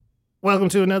Welcome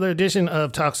to another edition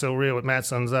of Talk So Real with Matt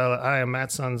Sonzala. I am Matt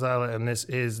Sonzala, and this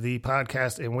is the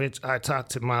podcast in which I talk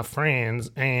to my friends.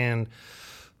 And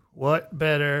what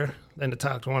better than to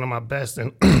talk to one of my best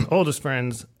and oldest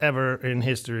friends ever in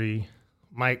history,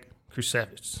 Mike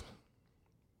Krusewicz.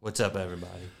 What's up,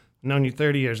 everybody? Known you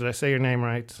 30 years. Did I say your name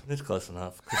right? It's close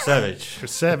enough. Krusewicz.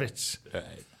 Krusewicz.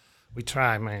 Right. We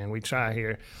try, man. We try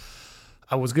here.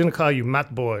 I was going to call you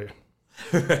Matt Boy.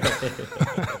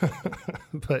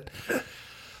 But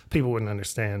people wouldn't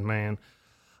understand, man.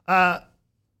 A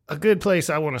good place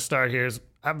I want to start here is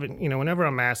I've been, whenever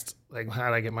I'm asked like how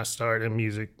did I get my start in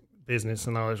music business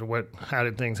and all this, or how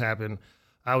did things happen,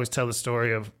 I always tell the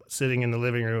story of sitting in the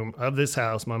living room of this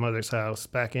house, my mother's house,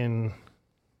 back in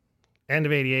end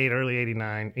of '88, early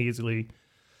 '89, easily,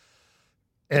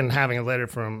 and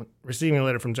receiving a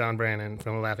letter from John Brannon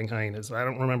from the Laughing Hyenas. I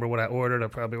don't remember what I ordered. I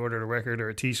probably ordered a record or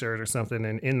a T-shirt or something,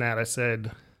 and in that I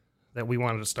said that we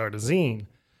wanted to start a zine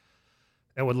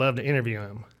and would love to interview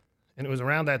him. And it was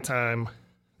around that time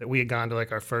that we had gone to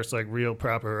like our first like real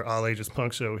proper all ages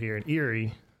punk show here in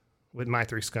Erie with My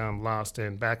Three Scum, Lost,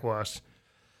 and Backwash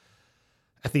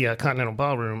at the Continental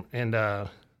Ballroom, and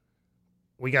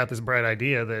we got this bright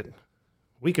idea that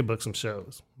we could book some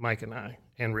shows, Mike and I,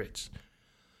 and Rich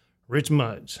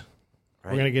Mudge.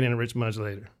 Right. We're going to get into Rich Mudge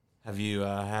later. Have you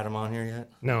had him on here yet?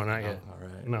 No, not yet. All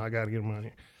right. No, I got to get him on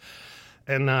here.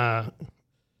 And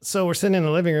so we're sitting in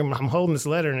the living room. I'm holding this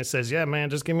letter, and it says, yeah, man,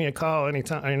 just give me a call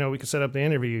anytime. I know we can set up the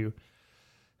interview.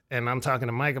 And I'm talking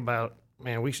to Mike about,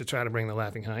 man, we should try to bring the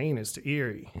Laughing Hyenas to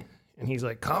Erie. And he's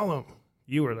like, call him.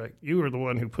 You were the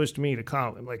one who pushed me to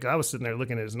call him. Like, I was sitting there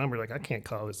looking at his number like, I can't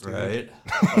call this dude. Right.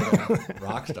 Like a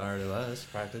rock star to us,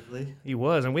 practically. He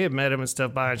was, and we had met him and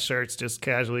stuff buying shirts just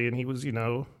casually, and he was,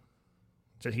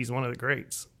 he's one of the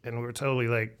greats. And we were totally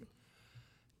like,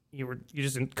 you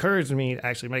just encouraged me to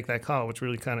actually make that call, which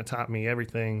really kind of taught me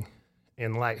everything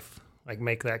in life. Like,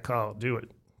 make that call, do it,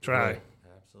 try. Right.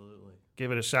 Absolutely.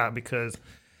 Give it a shot, because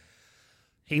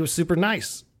he was super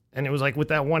nice. And it was like with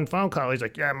that one phone call, he's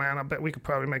like, yeah, man, I bet we could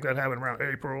probably make that happen around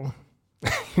April,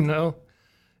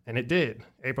 And it did,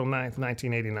 April 9th,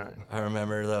 1989. I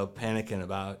remember, though, panicking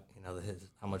about,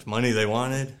 how much money they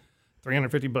wanted.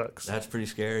 $350. That's pretty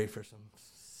scary for some,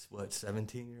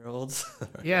 17-year-olds?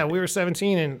 Yeah, we were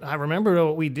 17, and I remember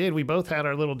what we did. We both had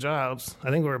our little jobs.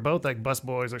 I think we were both like bus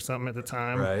boys or something at the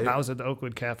time. Right. I was at the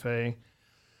Oakwood Cafe,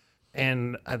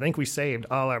 and I think we saved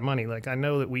all our money. Like, I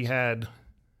know that we had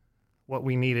what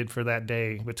we needed for that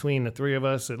day between the three of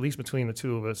us, at least between the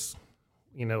two of us,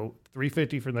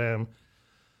 $350 for them,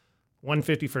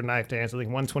 $150 for Knife Dance, I think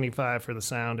 $125 for the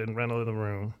sound and rental of the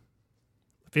room,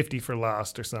 $50 for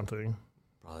Lost or something.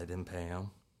 Probably didn't pay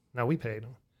him. No, we paid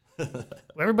them.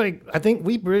 Everybody, I think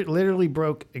we literally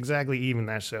broke exactly even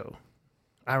that show.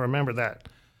 I remember that.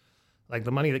 Like,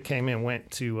 the money that came in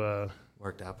went to...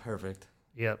 Worked out perfect.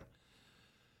 Yep.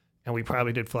 And we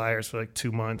probably did flyers for like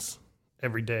 2 months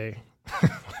every day.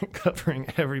 Covering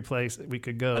every place that we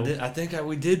could go. I think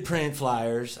we did print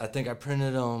flyers. I think I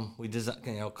printed them. We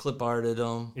clip arted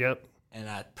them. Yep. And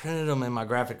I printed them in my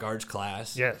graphic arts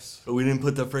class. Yes. But we didn't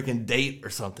put the freaking date or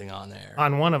something on there.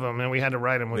 On one of them, and we had to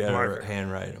write them with marker. We had to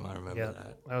handwrite them. I remember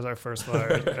that. That was our first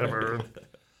flyer ever.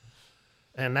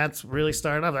 And that's really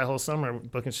started off that whole summer,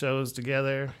 booking shows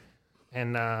together.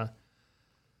 And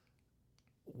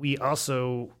we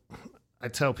also, I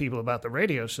tell people about the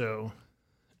radio show.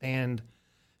 And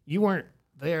you weren't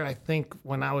there, I think,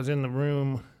 when I was in the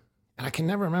room. And I can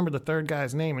never remember the third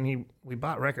guy's name. And we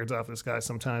bought records off this guy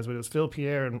sometimes. But it was Phil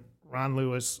Pierre and Ron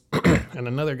Lewis and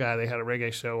another guy. They had a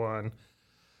reggae show on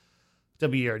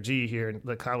WERG here in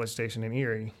the college station in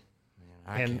Erie. Man,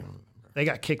 I can't remember. They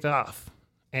got kicked off.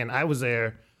 And I was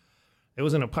there. It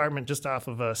was an apartment just off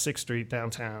of 6th Street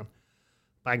downtown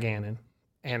by Gannon.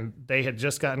 And they had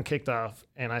just gotten kicked off.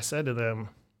 And I said to them,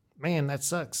 man, that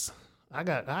sucks. I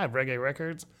have reggae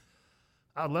records.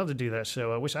 I'd love to do that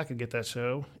show. I wish I could get that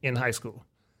show in high school.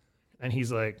 And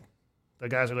he's like, the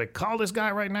guys are like, call this guy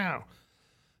right now.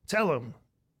 Tell him.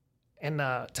 And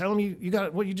tell him you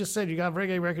got what you just said. You got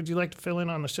reggae records you like to fill in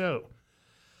on the show.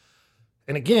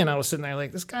 And again, I was sitting there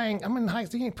like, this guy, I'm in high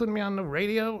school. He ain't putting me on the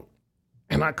radio.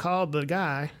 And I called the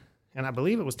guy, and I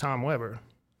believe it was Tom Weber,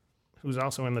 who's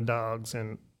also in the Dogs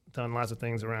and done lots of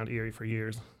things around Erie for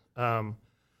years.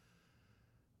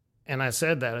 And I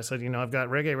said that. I said, I've got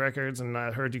reggae records, and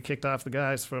I heard you kicked off the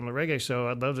guys from the reggae show.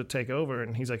 I'd love to take over.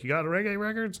 And he's like, you got the reggae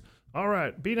records? All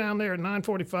right, be down there at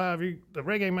 9:45. The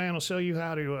reggae man will show you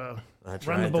how to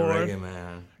run the board. The reggae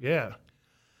man. Yeah.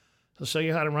 He'll show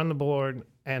you how to run the board,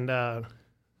 and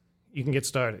you can get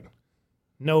started.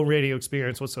 No radio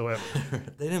experience whatsoever.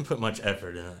 They didn't put much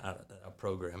effort in it.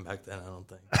 program back then, I don't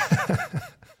think.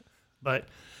 But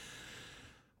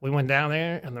we went down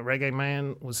there, and the reggae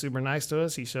man was super nice to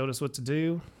us. He showed us what to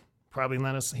do.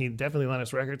 He definitely lent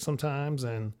us records sometimes,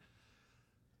 and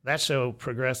that show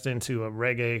progressed into a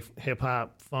reggae,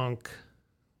 hip-hop, funk,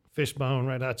 Fishbone,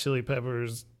 Red Hot Chili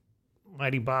Peppers,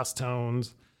 Mighty Boss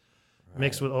Tones,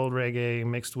 mixed with old reggae,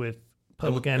 mixed with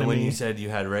Public Enemy. And when you said you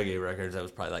had reggae records, that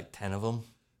was probably like 10 of them?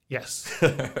 Yes,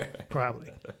 probably.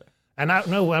 And I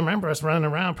remember us running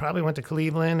around, probably went to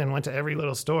Cleveland and went to every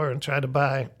little store and tried to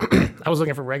buy. I was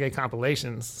looking for reggae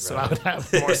compilations, so I would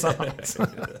have more songs.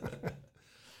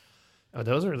 Oh,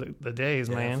 those are the days,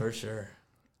 man. For sure.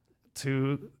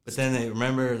 But then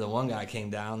remember the one guy came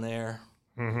down there.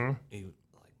 Mm-hmm. He was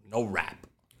like, no rap.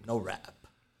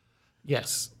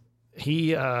 Yes.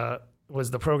 He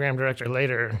was the program director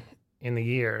later in the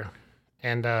year.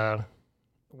 And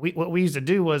what we used to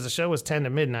do was the show was 10 to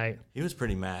midnight. He was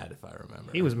pretty mad, if I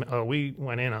remember. We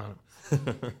went in on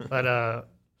him. But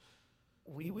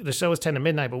the show was 10 to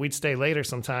midnight, but we'd stay later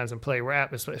sometimes and play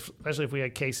rap, especially if we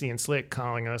had Casey and Slick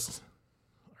calling us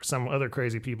or some other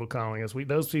crazy people calling us.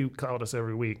 Those two called us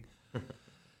every week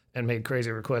and made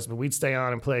crazy requests, but we'd stay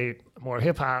on and play more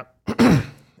hip-hop.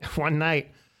 One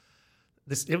night,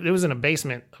 it was in a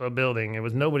basement of a building. It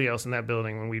was nobody else in that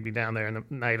building when we'd be down there in the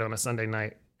night on a Sunday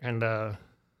night. And the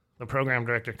program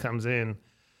director comes in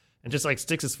and just like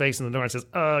sticks his face in the door and says,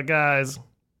 guys,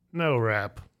 no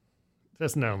rap.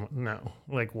 Just no.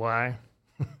 Like, why?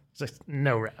 Just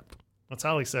no rap. That's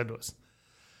all he said to us.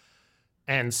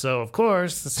 And so, of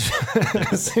course,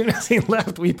 as soon as he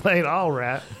left, we played all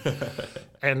rap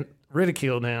and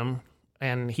ridiculed him.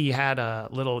 And he had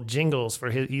little jingles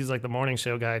for he's like the morning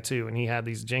show guy too. And he had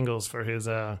these jingles for his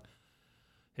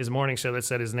morning show that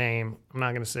said his name. I'm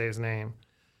not going to say his name.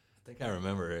 I think I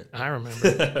remember it. I remember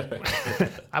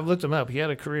it. I've looked him up. He had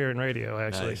a career in radio,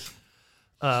 actually.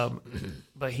 Nice.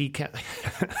 But he kept...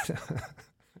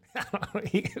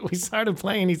 we started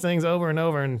playing these things over and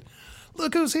over, and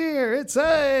look who's here, it's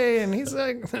A, and he's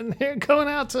like, and they're going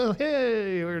out to,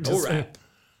 hey, we were just...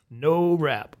 No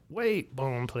rap. Wait,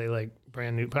 boom, play like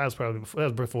brand new. That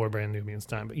was before Brand Nubian's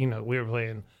time, but we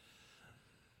were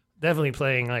definitely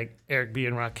playing like Eric B.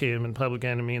 and Rakim and Public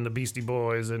Enemy and the Beastie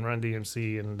Boys and Run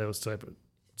DMC and those type of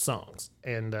songs.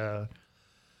 And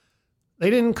they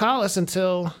didn't call us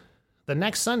until the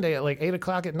next Sunday at like 8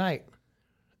 o'clock at night.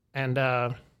 And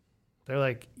they're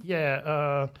like,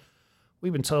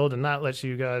 we've been told to not let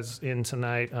you guys in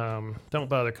tonight. Don't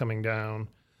bother coming down.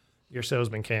 Your show's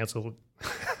been canceled.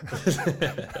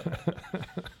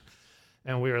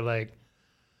 And we were like,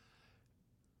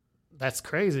 that's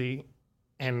crazy.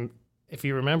 And if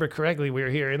you remember correctly, we were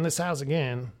here in this house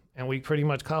again, and we pretty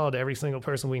much called every single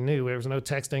person we knew. There was no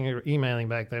texting or emailing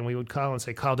back then. We would call and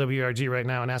say, call WRG right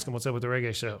now and ask them what's up with the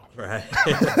reggae show. Right.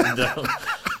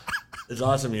 It's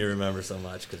awesome you remember so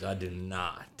much, because I do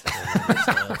not remember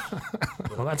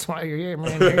stuff. Well, that's why you're here,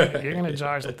 man. You're going to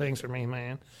jar some things for me,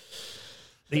 man.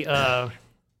 But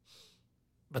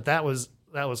that was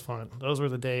fun. Those were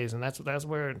the days, and that's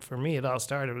where, for me, it all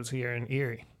started, was here in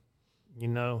Erie,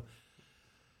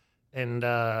 And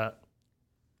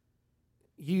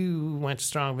you went to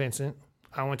Strong Vincent.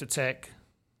 I went to Tech.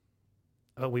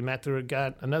 We met through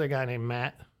another guy named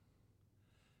Matt.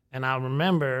 And I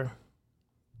remember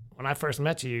when I first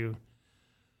met you,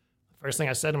 the first thing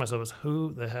I said to myself was,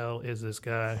 who the hell is this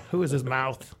guy? Who is his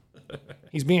mouth?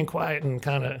 He's being quiet and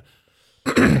kind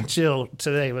of chill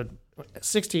today, but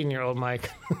 16-year-old Mike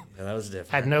that was different.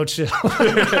 had no chill.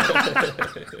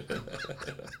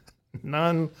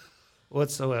 None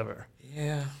whatsoever.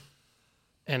 Yeah.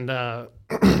 And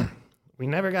we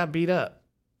never got beat up.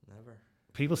 Never.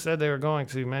 People said they were going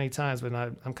to many times, but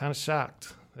I'm kind of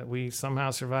shocked that we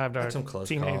somehow survived our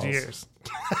teenage years.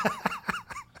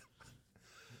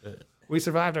 We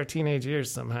survived our teenage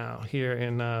years somehow here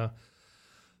in the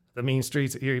mean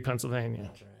streets of Erie, Pennsylvania.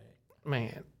 That's right.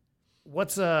 Man,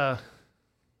 what are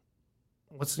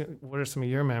some of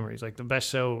your memories, like the best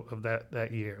show of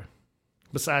that year,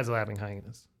 besides Laughing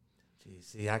Hyenas? Gee,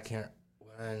 see, I can't.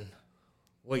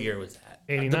 What year was that?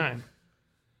 89.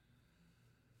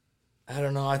 I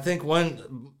don't know. I think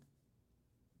when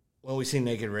we see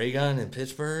Naked Ray Gun in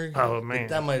Pittsburgh. Oh man,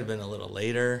 that might have been a little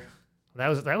later. That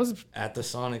was at the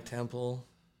Sonic Temple.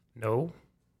 No.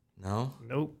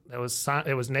 Nope. It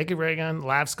was Naked Ray Gun,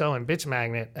 Live Skull, and Bitch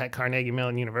Magnet at Carnegie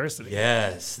Mellon University.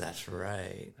 Yes, that's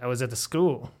right. That was at the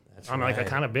school. That's on right. like a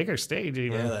kind of bigger stage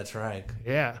even. Yeah, that's right.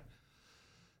 Yeah.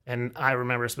 And I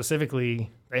remember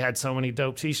specifically they had so many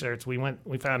dope T-shirts. We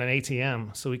found an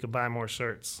ATM so we could buy more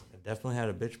shirts. I definitely had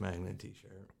a Bitch Magnet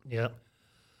T-shirt. Yep.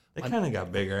 They kind of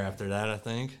got bigger after that, I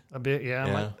think. A bit,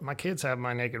 yeah. My kids have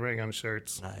my Naked Ray Gun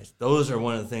shirts. Nice. Those are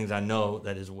one of the things I know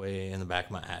that is way in the back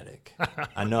of my attic.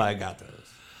 I know I got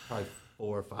those. Probably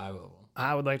 4 or 5 of them.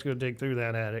 I would like to go dig through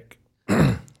that attic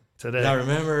today. I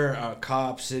remember a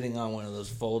cop sitting on one of those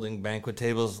folding banquet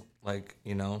tables, like,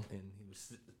 you know, and he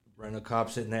was a cop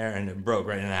sitting there, and it broke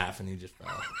right in half, and he just fell.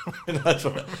 And that's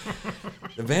what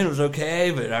the band was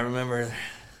okay, but I remember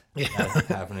that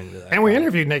happening to that. And we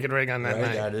interviewed Naked Ray Gun that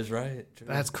night. That is right. True.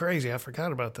 That's crazy. I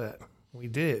forgot about that. We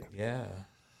did. Yeah.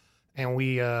 And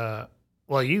we, right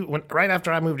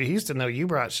after I moved to Houston, though, you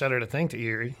brought Shudder to Think to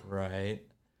Erie. Right.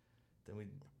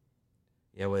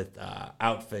 Then with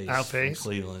Outface from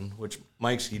Cleveland, which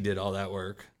Mike Ski did all that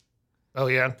work. Oh,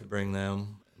 yeah? To bring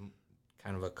them,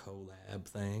 kind of a collab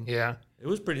thing. Yeah. It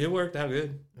worked out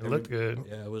good. It looked good.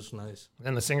 Yeah, it was nice.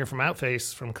 And the singer from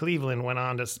Outface from Cleveland went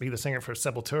on to be the singer for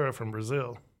Sepultura from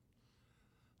Brazil.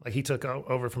 Like, he took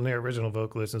over from their original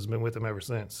vocalist and has been with them ever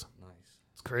since. Nice.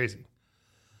 It's crazy.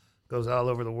 Goes all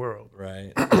over the world.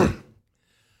 Right.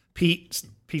 Pete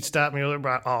Stottmuller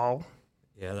brought All.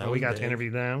 Yeah, we got to interview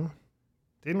them.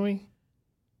 Didn't we?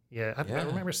 Yeah, I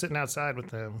remember sitting outside with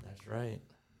them. That's right.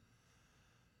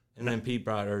 And then Pete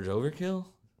brought Urge Overkill?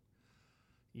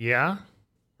 Yeah.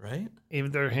 Right?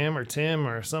 Either him or Tim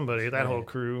or somebody, that whole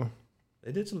crew.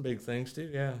 They did some big things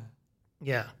too, yeah.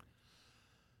 Yeah.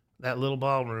 That little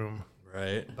ballroom.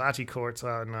 Right. Bocce courts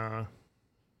on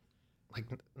like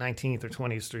 19th or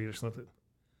 20th Street or something.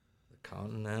 The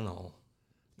Continental.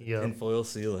 Yeah. Tinfoil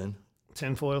ceiling.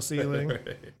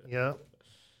 Right. Yep.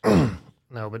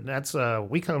 No, but that's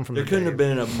we come from. There couldn't have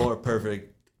been a more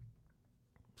perfect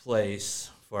place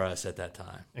for us at that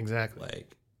time. Exactly.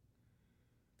 Like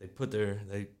they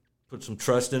put some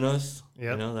trust in us.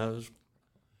 Yeah. You know, that was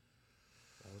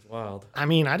wild. I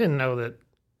mean, I didn't know that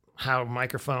how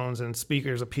microphones and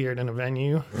speakers appeared in a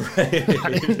venue. Right.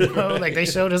 I didn't know. Like they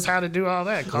showed us how to do all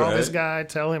that. Call this guy,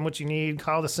 tell him what you need.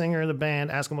 Call the singer of the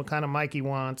band, ask him what kind of mic he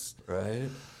wants. Right.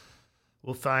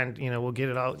 We'll find, we'll get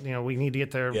it all. We need to get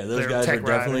their yeah. Those guys are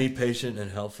definitely patient and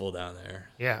helpful down there.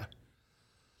 Yeah,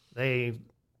 they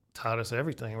taught us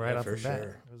everything right off the bat.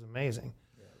 Sure. It was amazing.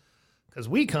 Because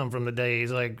we come from the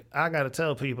days, like, I got to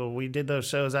tell people, we did those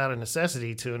shows out of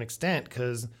necessity to an extent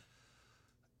because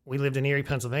we lived in Erie,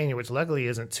 Pennsylvania, which luckily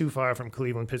isn't too far from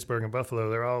Cleveland, Pittsburgh, and Buffalo.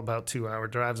 They're all about 2-hour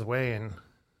drives away, and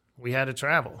we had to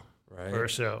travel for a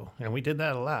show. And we did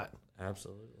that a lot.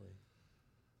 Absolutely.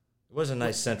 It was a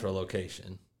nice central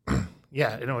location.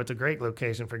 Yeah, it's a great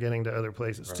location for getting to other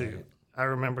places, too. I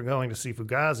remember going to see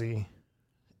Fugazi,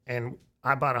 and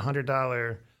I bought a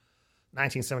 $100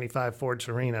 1975 Ford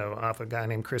Torino off a guy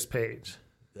named Chris Page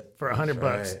for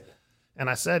 $100. And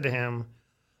I said to him,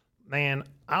 man,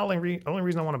 only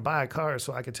reason I want to buy a car is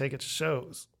so I could take it to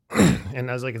shows. And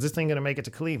I was like, is this thing going to make it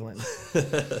to Cleveland?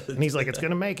 And he's like, it's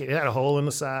going to make it. It had a hole in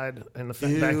the side and the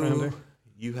back fender.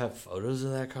 You have photos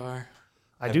of that car?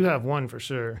 I do have one for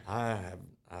sure. I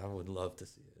would love to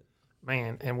see it.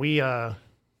 Man, and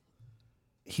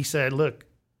he said, look,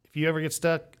 if you ever get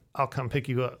stuck, I'll come pick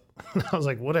you up. And I was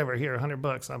like, whatever, here,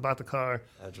 $100. I bought the car.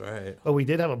 That's right. But we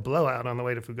did have a blowout on the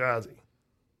way to Fugazi.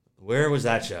 Where was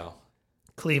that show?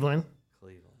 Cleveland.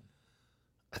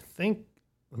 I think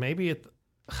maybe it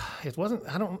wasn't,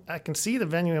 I can see the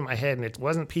venue in my head, and it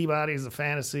wasn't Peabody's, the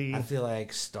Fantasy. I feel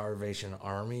like Starvation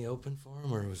Army opened for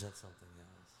him, or was that something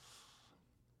else?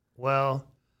 Well,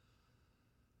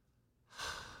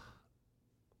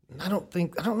 I don't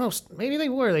know. Maybe they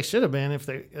were. They should have been if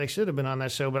they should have been on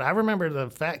that show. But I remember the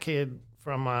fat kid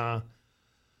from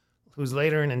who's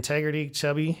later in Integrity,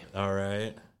 Chubby. All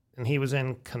right. And he was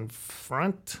in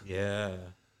Confront. Yeah.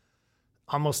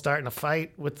 Almost starting a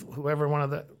fight with whoever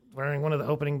wearing one of the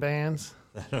opening bands.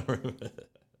 I don't remember.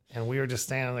 And we were just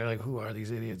standing there like, who are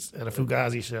these idiots at a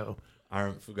Fugazi show?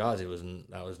 Fugazi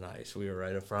was nice. We were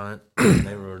right up front.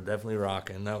 They were definitely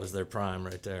rocking. That was their prime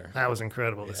right there. That was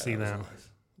incredible to see them. Nice.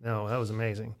 No, that was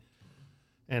amazing.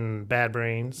 And Bad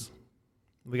Brains.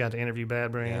 We got to interview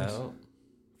Bad Brains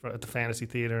at the Fantasy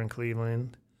Theater in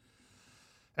Cleveland.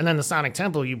 And then the Sonic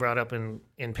Temple you brought up in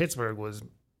Pittsburgh was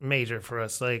major for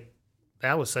us. Like,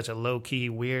 that was such a low-key,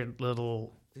 weird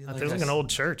little... It was like an old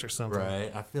church or something.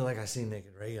 Right. I feel like I seen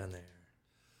Naked Ray on there.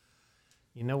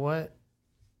 You know what?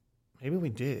 Maybe we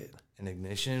did. And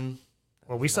Ignition.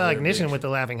 Well, we saw Ignition with the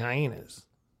Laughing Hyenas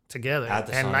together.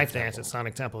 And Knife Dance at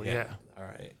Sonic Temple, yeah. All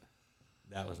right.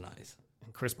 That was nice.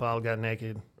 And Chris Paul got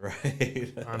naked.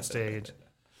 Right. On stage.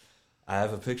 I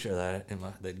have a picture of that.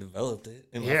 They developed it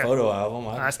in my photo album.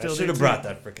 I should have brought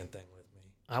that freaking thing with me.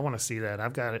 I want to see that.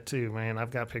 I've got it too, man.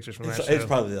 I've got pictures from that show. It's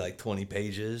probably like 20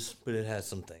 pages, but it has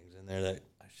some things in there that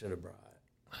I should have brought.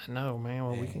 I know, man.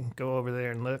 Well, we can go over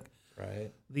there and look.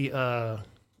 Right.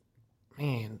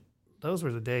 Man, those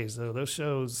were the days, though. Those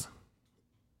shows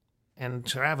and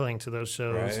traveling to those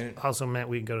shows also meant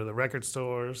we'd go to the record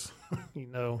stores, you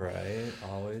know. Right,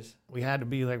 always. We had to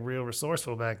be, like, real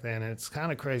resourceful back then. And it's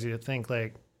kind of crazy to think,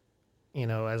 like, you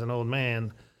know, as an old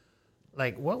man,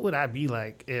 like, what would I be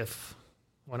like if,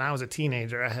 when I was a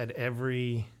teenager, I had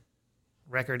every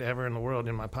record ever in the world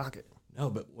in my pocket? No,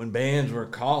 but when bands were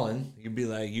calling, you'd be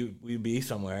like, we'd be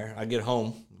somewhere. I'd get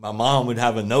home. My mom would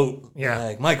have a note. Yeah.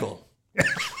 Like, Michael,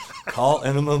 call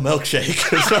Enema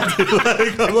Milkshake or something.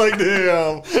 Like, I'm like,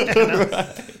 damn.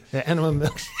 The Enema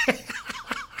Milkshake.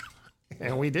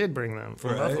 And we did bring them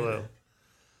from Buffalo.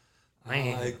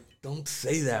 Man. Like, don't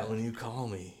say that when you call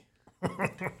me.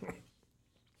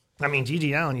 I mean,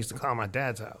 Gigi Allen used to call my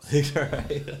dad's house.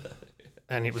 Right.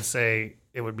 And he would say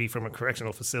it would be from a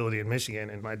correctional facility in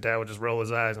Michigan. And my dad would just roll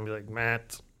his eyes and be like,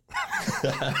 Matt.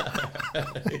 You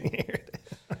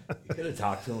could have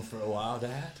talked to him for a while,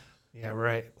 Dad. Yeah,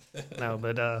 right. No,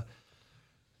 but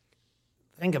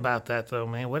think about that, though,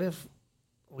 man. What if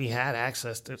we had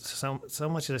access to so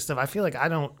much of this stuff? I feel like I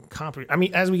don't comprehend. I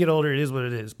mean, as we get older, it is what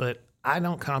it is. But I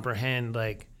don't comprehend,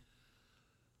 like,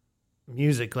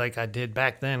 music like I did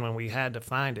back then when we had to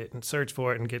find it and search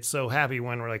for it and get so happy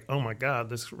when we're like, oh, my God,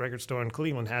 this record store in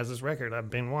Cleveland has this record I've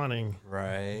been wanting.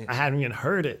 Right. I hadn't even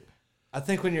heard it. I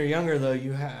think when you're younger, though,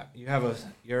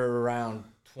 you're around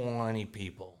 20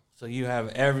 people. So you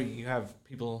have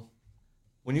people.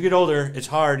 When you get older, it's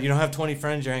hard. You don't have 20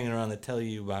 friends you're hanging around that tell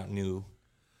you about new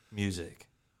music.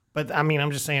 But I mean,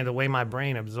 I'm just saying the way my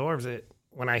brain absorbs it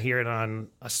when I hear it on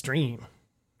a stream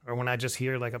or when I just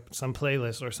hear like some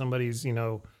playlist or somebody's, you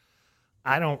know,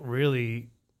 I don't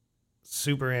really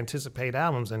super anticipate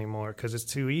albums anymore because it's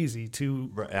too easy.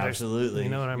 Absolutely. You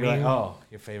know what I You're mean? like, oh,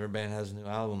 your favorite band has a new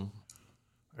album.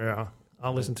 Yeah,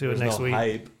 I'll listen to it There's next no week.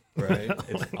 Hype, right?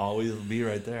 It's always be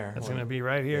right there. It's gonna be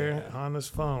right here on this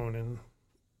phone and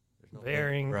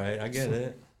varying. Right, I get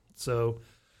it. So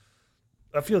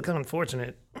I feel kind of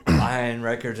fortunate. Buying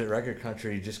records at Record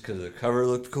Country just because the cover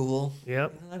looked cool.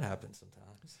 Yep, that happens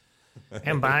sometimes.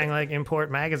 And buying like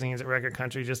import magazines at Record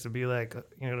Country just to be like,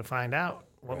 you know, to find out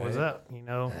what was up. You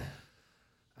know.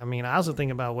 I mean, I also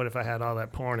think about what if I had all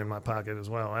that porn in my pocket as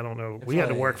well. I don't know. We had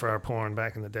to work for our porn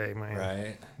back in the day, man.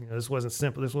 Right. You know, this wasn't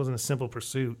simple. This wasn't a simple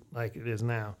pursuit like it is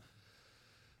now.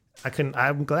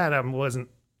 I'm glad I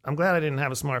didn't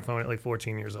have a smartphone at like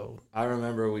 14 years old. I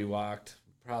remember we walked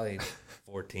probably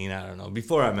 14. I don't know.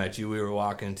 Before I met you, we were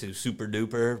walking to Super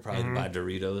Duper, probably to buy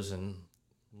Doritos and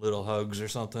Little Hugs or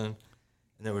something.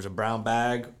 And there was a brown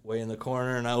bag way in the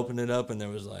corner, and I opened it up, and there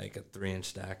was like a 3-inch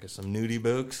stack of some nudie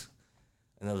books.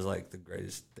 And that was like the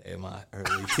greatest day of my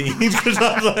early teens because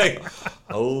I was like,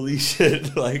 holy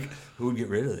shit, like, who would get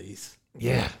rid of these?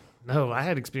 Yeah. No, I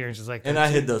had experiences like that. And I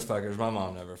hid those fuckers. My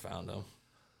mom never found them.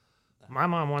 My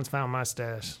mom once found my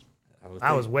stash.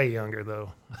 I was way younger,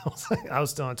 though. I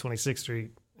was still on 26th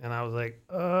Street. And I was like,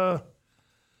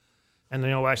 And you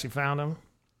know why she found them?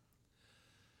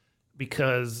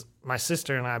 Because my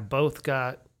sister and I both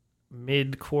got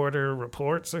mid-quarter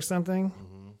reports or something.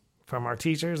 From our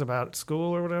teachers about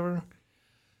school or whatever.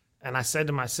 And I said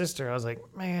to my sister, I was like,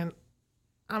 man,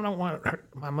 I don't want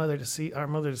our mother to see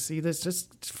this.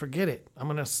 Just forget it. I'm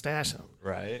going to stash him.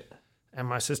 Right. And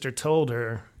my sister told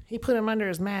her, he put him under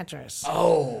his mattress.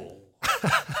 Oh.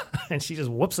 And she just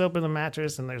whoops open the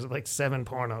mattress and there's like 7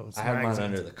 pornos. I have mine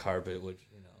under the carpet, which,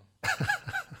 you know,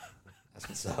 that's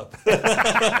what's up.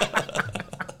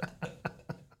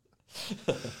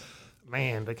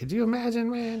 Man, but could you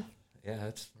imagine, man? Yeah,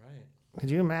 that's right. Could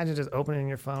you imagine just opening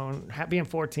your phone, being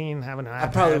 14, having an iPad? I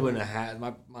probably wouldn't have had,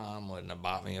 my mom wouldn't have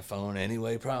bought me a phone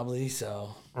anyway, probably,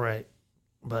 so. Right.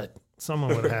 But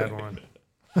someone would have had one.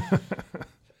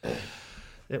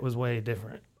 It was way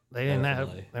different. They didn't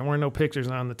there weren't no pictures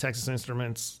on the Texas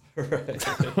Instruments, right.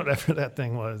 whatever that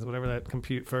thing was, whatever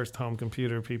that first home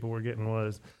computer people were getting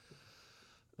was,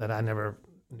 that I never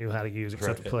knew how to use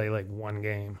except to play like one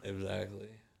game. Exactly.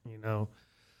 You know?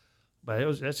 But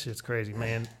that shit's crazy,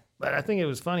 man. But I think it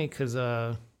was funny because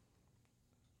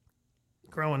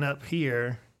growing up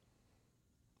here,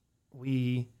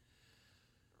 I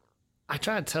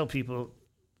try to tell people,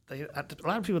 a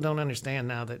lot of people don't understand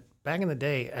now that back in the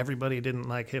day, everybody didn't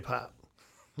like hip hop.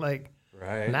 Like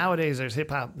nowadays, there's hip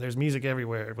hop, there's music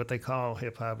everywhere. What they call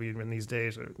hip hop even these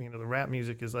days, or you know, the rap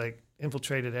music is like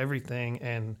infiltrated everything,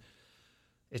 and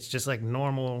it's just like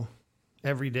normal,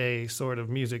 everyday sort of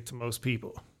music to most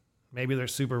people. Maybe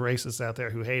there's super racists out there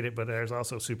who hate it, but there's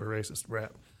also super racist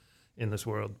rap in this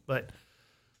world. But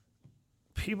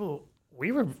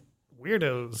we were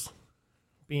weirdos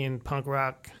being punk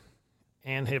rock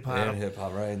and hip hop. And hip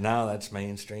hop, right? Now that's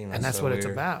mainstream. And that's so what weird.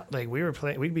 it's about. Like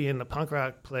we'd be in the punk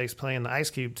rock place playing the Ice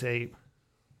Cube tape,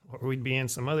 or we'd be in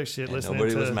some other shit And listening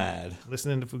nobody to was mad.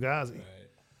 listening to Fugazi Right.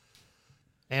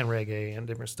 and reggae and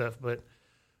different stuff. But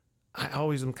I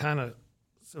always am kind of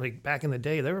like back in the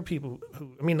day. There were people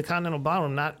who, I mean, the Continental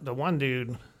Ballroom. Not the one dude.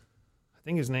 I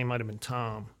think his name might have been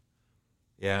Tom.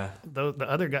 Yeah. The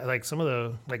other guy, like some of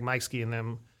the like Mike Ski and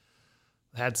them,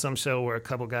 had some show where a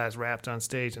couple guys rapped on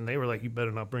stage, and they were like, "You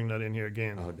better not bring that in here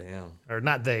again." Oh, damn. Or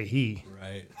not they, he.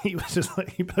 Right. He was just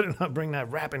like, "You better not bring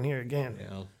that rap in here again."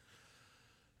 Yeah.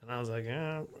 And I was like,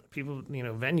 "Yeah, people,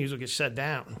 venues will get shut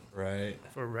down Right.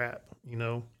 for rap,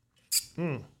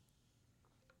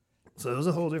 So it was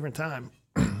a whole different time,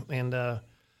 and I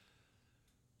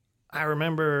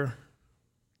remember,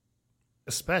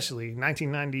 especially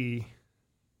 1990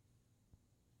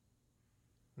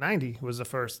 was the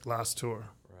first Lost tour.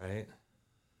 Right.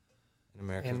 And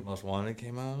America's Most Wanted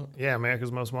came out. Yeah,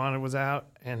 America's Most Wanted was out,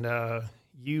 and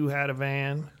you had a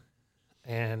van,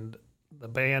 and the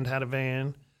band had a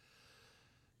van,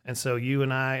 and so you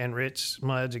and I and Rich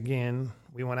Mudge again,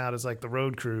 we went out as like the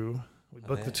road crew. We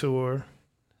booked the tour,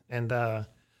 and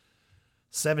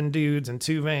 7 dudes and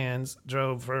 2 vans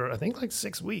drove for I think like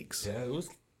 6 weeks. Yeah, it was.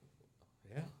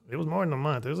 Yeah. It was more than a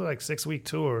month. It was like a 6-week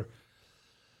tour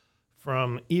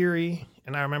from Erie,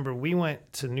 and I remember we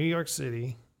went to New York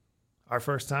City, our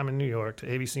first time in New York, to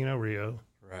ABC Rio.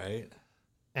 Right.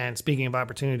 And speaking of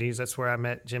opportunities, that's where I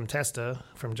met Jim Testa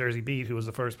from Jersey Beat, who was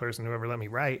the first person who ever let me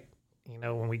write,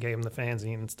 when we gave him the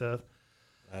fanzine and stuff.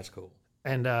 That's cool.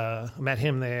 And met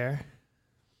him there.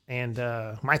 And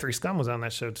My Three Scum was on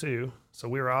that show, too. So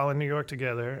we were all in New York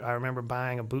together. I remember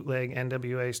buying a bootleg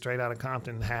NWA Straight Outta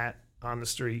Compton hat on the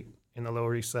street in the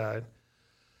Lower East Side.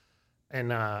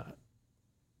 And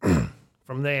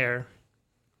from there,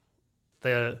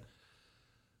 the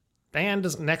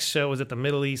band's next show was at the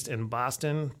Middle East in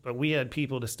Boston, but we had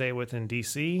people to stay with in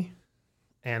D.C.,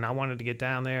 and I wanted to get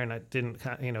down there, and I didn't,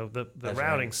 the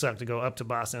routing sucked to go up to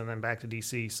Boston and then back to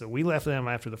D.C., so we left them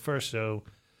after the first show.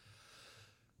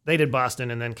 They did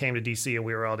Boston and then came to D.C., and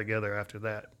we were all together after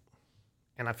that.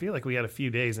 And I feel like we had a few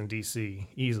days in D.C.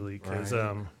 easily, because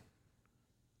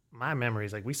my memory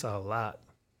is like we saw a lot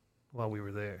while we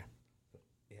were there.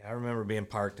 Yeah, I remember being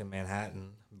parked in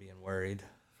Manhattan, being worried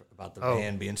about the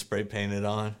van being spray painted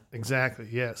on. Exactly,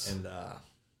 yes. And the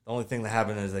only thing that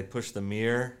happened is they pushed the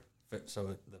mirror,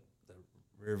 so the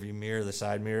rear view mirror, the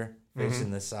side mirror,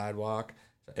 facing the sidewalk.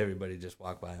 So everybody just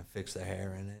walked by and fixed their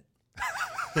hair in it.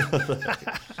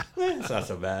 It's not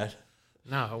so bad.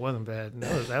 No, it wasn't bad.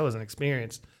 That was an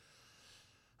experience.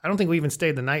 I don't think we even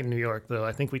stayed the night in New York, though.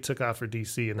 I think we took off for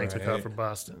D.C. and they took off for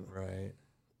Boston. Right.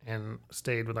 And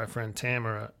stayed with our friend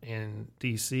Tamara in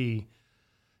D.C.,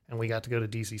 and we got to go to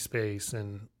D.C. Space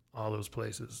and all those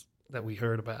places that we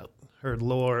heard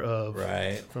lore of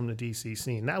from the D.C.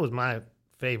 scene. That was my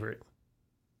favorite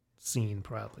scene,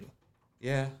 probably.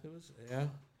 Yeah, it was,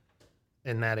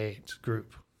 in that age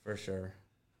group. For sure.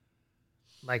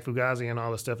 Like Fugazi and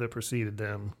all the stuff that preceded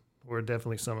them were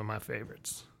definitely some of my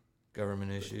favorites.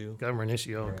 Government Issue,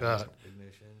 oh, God.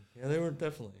 Ignition. Yeah, they were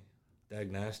definitely. Dag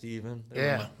Nasty even.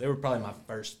 They were probably my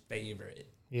first favorite.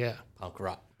 Yeah. Punk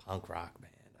rock band,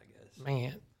 I guess.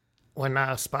 Man, when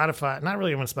Spotify, not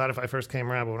really when Spotify first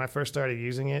came around, but when I first started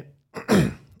using it,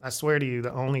 I swear to you,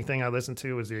 the only thing I listened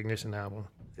to was the Ignition album.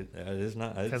 It is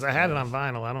not. Because I had it on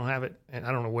vinyl. I don't have it, and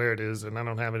I don't know where it is, and I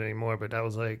don't have it anymore, but I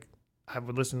was like, I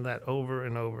would listen to that over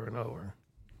and over and over.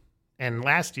 And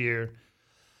last year,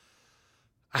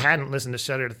 I hadn't listened to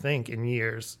Shudder to Think in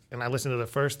years, and I listened to the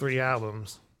first 3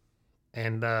 albums,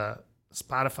 and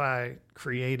Spotify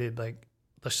created like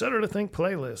the Shudder to Think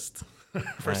playlist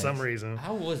for some reason.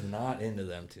 I was not into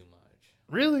them too much.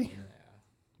 Really? Yeah.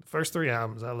 The first 3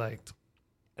 albums I liked.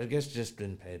 I guess just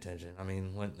didn't pay attention. I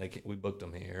mean, when we booked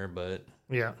them here, but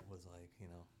yeah, it was like,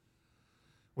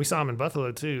 we saw them in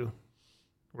Buffalo too.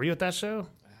 Were you at that show?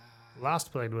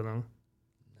 Lost played with them.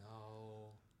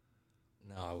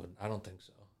 No, I don't think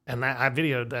so. And I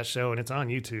videoed that show, and it's on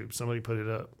YouTube. Somebody put it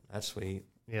up. That's sweet.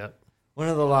 Yeah. One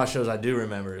of the Lost shows I do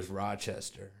remember is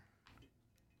Rochester.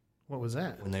 What was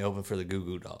that? When they opened for the Goo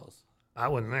Goo Dolls. I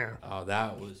wasn't there. Oh,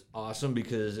 that was awesome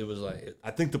because it was like,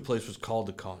 I think the place was called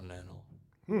the Continental.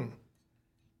 And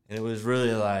it was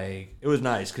really like, it was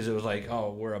nice because it was like,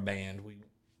 oh, we're a band. We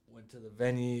went to the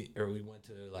venue, or we went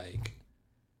to like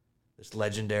this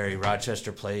legendary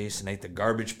Rochester place and ate the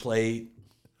garbage plate.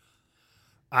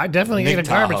 I definitely ate a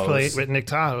garbage plate with Nick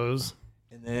Tahoe's.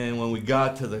 And then when we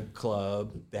got to the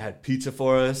club, they had pizza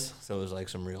for us. So it was like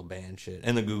some real band shit.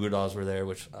 And the Goo Goo Dolls were there,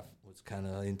 which I was kind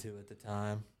of into at the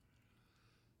time.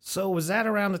 So was that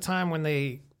around the time when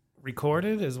they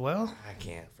recorded as well? I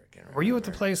can't freaking remember. Were you at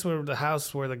the place where the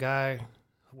house where the guy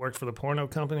worked for the porno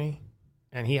company?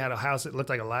 And he had a house that looked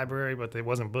like a library, but it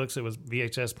wasn't books. It was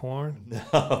VHS porn.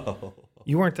 No.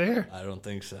 You weren't there? I don't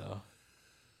think so.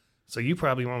 So you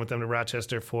probably went with them to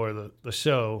Rochester for the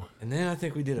show. And then I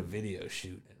think we did a video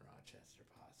shoot in Rochester,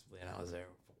 possibly, and I was there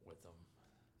with them.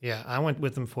 Yeah, I went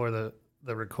with them for the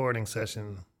recording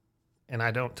session, and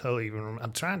I don't totally even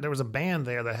remember. There was a band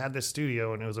there that had this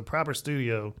studio, and it was a proper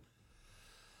studio.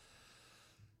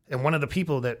 And one of the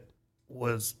people that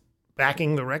was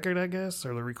backing the record, I guess,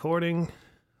 or the recording,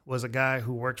 was a guy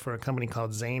who worked for a company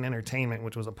called Zane Entertainment,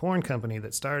 which was a porn company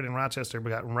that started in Rochester but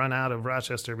got run out of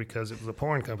Rochester because it was a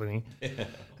porn company.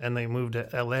 And they moved to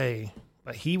L.A.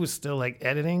 But he was still, like,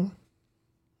 editing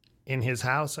in his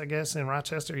house, I guess, in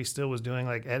Rochester. He still was doing,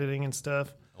 like, editing and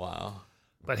stuff. Wow.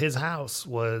 But his house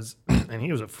was, and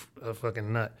he was a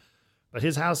fucking nut, but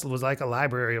his house was like a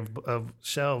library of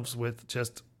shelves with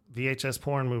just VHS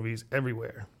porn movies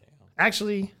everywhere. Damn.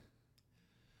 Actually,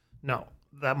 no.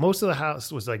 Most of the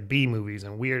house was like B movies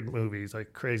and weird movies,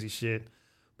 like crazy shit.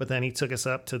 But then he took us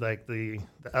up to like the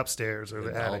upstairs or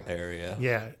the attic area.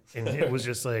 Yeah, and it was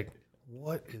just like,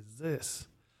 what is this?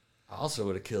 I also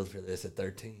would have killed for this at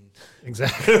 13.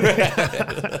 Exactly.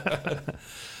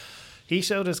 He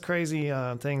showed us crazy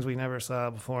things we never saw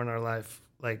before in our life,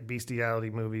 like bestiality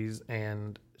movies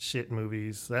and shit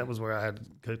movies. That was where I had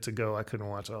to go. I couldn't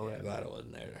watch all that. I'm glad I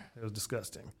wasn't there. It was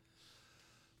disgusting.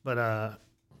 But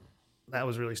that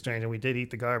was really strange, and we did eat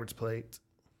the garbage plate.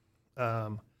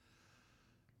 Man,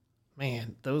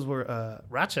 those were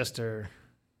Rochester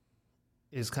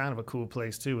is kind of a cool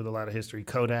place too, with a lot of history.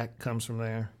 Kodak comes from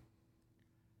there.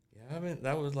 Yeah, I haven't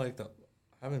done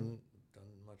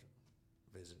much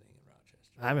visiting in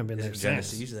Rochester. I haven't been there since.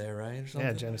 Genesee's there, right? Or something?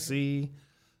 Yeah, Genesee.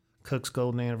 Cook's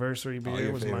Golden Anniversary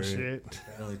beer was my shit.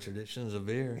 Family traditions of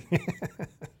beer.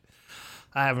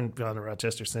 I haven't gone to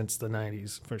Rochester since the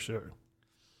 90s, for sure.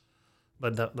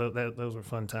 But those were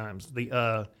fun times.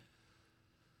 The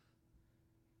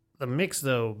mix,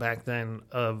 though, back then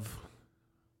of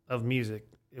music,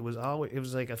 it was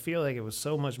like, I feel like it was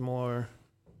so much more.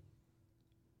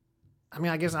 I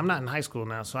mean, I guess I'm not in high school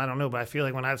now, so I don't know, but I feel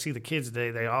like when I see the kids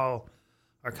today, they all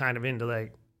are kind of into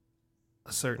like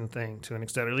a certain thing to an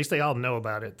extent, or at least they all know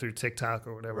about it through TikTok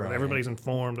or whatever. Right. Everybody's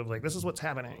informed of like, this is what's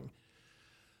happening.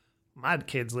 My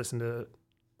kids listen to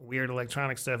weird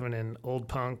electronic stuff and old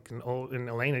punk and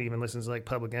Elena even listens to like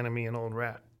Public Enemy and old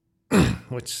rap,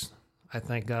 which I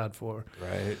thank God for.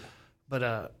 Right.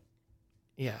 But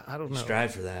yeah, I don't know.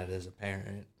 Strive for that as a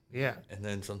parent. Yeah. And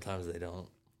then sometimes they don't.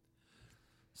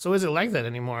 So is it like that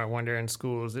anymore, I wonder, in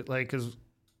school? Is it like, because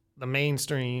the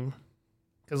mainstream,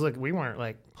 because look, we weren't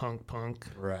like punk.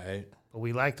 Right. But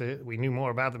we liked it. We knew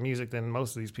more about the music than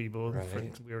most of these people.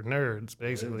 Right. We were nerds,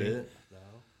 basically. No.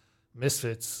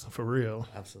 Misfits, for real.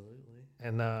 Absolutely.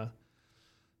 And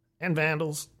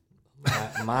vandals.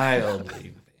 Mildly vandals.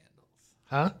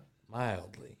 Huh?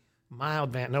 Mildly.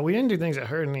 Mild vandals. No, we didn't do things that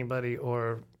hurt anybody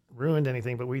or ruined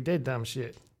anything, but we did dumb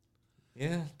shit.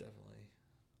 Yeah, definitely.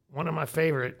 One of my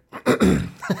favorite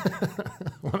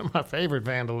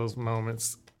vandalism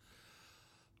moments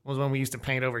was when we used to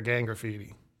paint over gang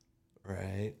graffiti.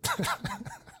 Right.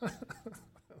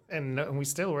 And we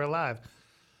still were alive.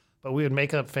 But we would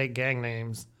make up fake gang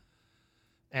names.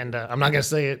 And I'm not going to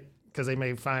say it because they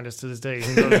may find us to this day.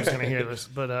 Who knows who's going to hear this.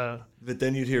 But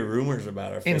then you'd hear rumors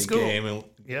about our fake game and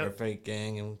our fake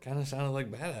gang, and we kind of sounded like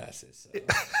badasses. So.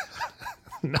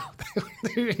 No,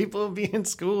 people would be in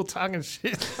school talking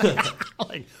shit.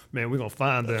 Like, man, we're going to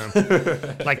find them.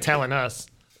 Like telling us,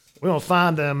 we're going to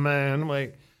find them, man. I'm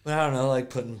like, I don't know,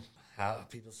 like putting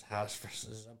people's house up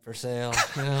for sale,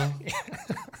 you know?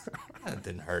 That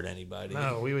didn't hurt anybody.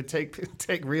 No, we would take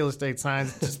real estate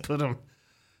signs and just put them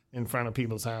in front of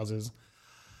people's houses.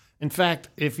 In fact,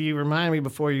 if you remind me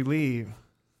before you leave,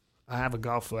 I have a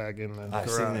golf flag in the garage.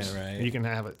 I've seen it, right? You can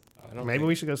have it. Maybe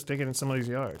we should go stick it in somebody's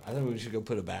yard. I think we should go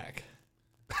put it back.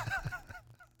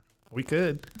 We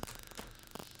could.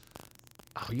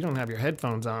 Oh, you don't have your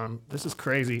headphones on. This is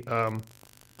crazy.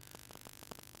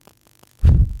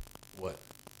 What?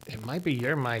 It might be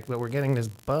your mic, but we're getting this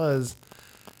buzz.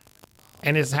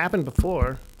 And it's happened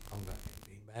before. I'm going to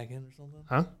feedback in or something?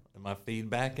 Huh? Am I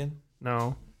feedbacking?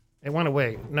 No. It went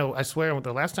away. No, I swear,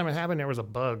 the last time it happened, there was a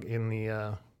bug in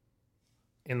the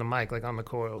mic, like on the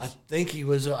coils. I think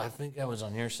I was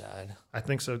on your side. I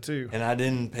think so, too. And I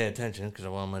didn't pay attention because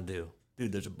what am I going to do?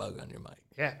 Dude, there's a bug on your mic.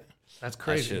 Yeah, that's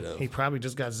crazy. I should've. He probably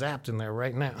just got zapped in there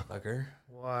right now. Fucker.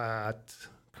 What?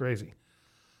 Crazy.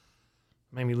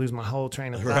 Made me lose my whole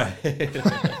train of thought. Right.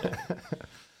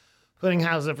 putting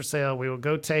houses up for sale. We would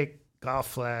go take golf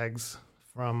flags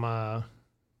from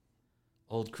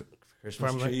Old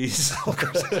Christmas trees.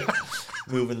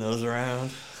 Moving those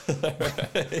around.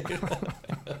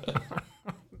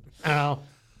 Now,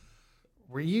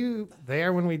 were you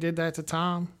there when we did that to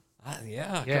Tom?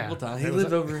 Yeah, a couple times. He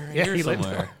lived over Yeah, here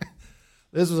somewhere.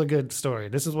 This was a good story.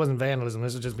 This wasn't vandalism.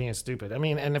 This was just being stupid. I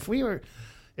mean, and if we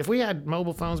had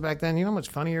mobile phones back then, you know how much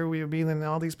funnier we would be than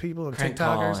all these people and Crank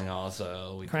TikTokers. calling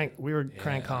also. We were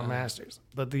crank call masters,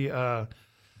 but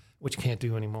which you can't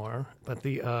do anymore. But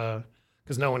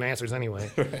because no one answers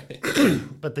anyway. Right.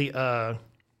 But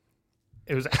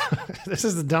it was. This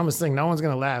is the dumbest thing. No one's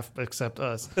gonna laugh except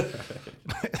us.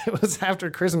 It was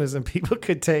after Christmas, and people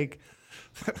could take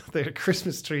their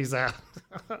Christmas trees out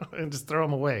and just throw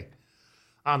them away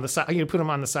on the side. You put them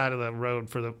on the side of the road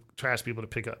for the trash people to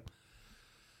pick up.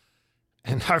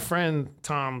 And our friend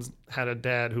Tom had a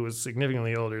dad who was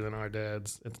significantly older than our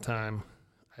dads at the time,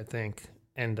 I think,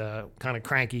 and kind of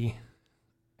cranky.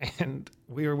 And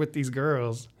we were with these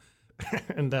girls,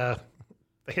 and they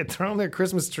had thrown their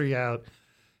Christmas tree out,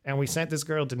 and we sent this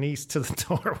girl, Denise, to the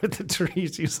door with the tree.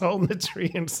 She was holding the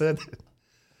tree and said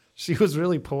she was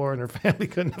really poor and her family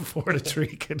couldn't afford a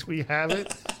tree. Could we have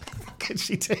it? Could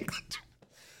she take the tree?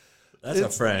 That's a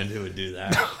friend who would do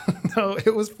that. No,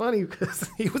 it was funny because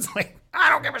he was like, I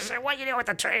don't give a shit what you do with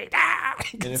the tree.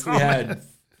 And if we had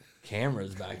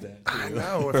cameras back then, too. I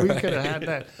know, if we could have had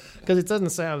that. Because it doesn't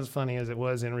sound as funny as it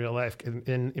was in real life,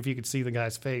 and if you could see the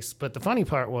guy's face. But the funny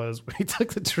part was, we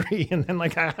took the tree, and then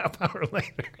like a half hour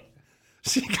later,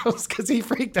 she goes, because he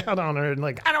freaked out on her, and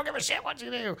like, I don't give a shit what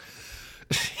you do.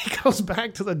 She goes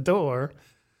back to the door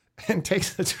and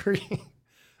takes the tree.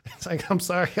 It's like, I'm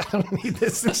sorry, I don't need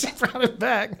this. And she brought it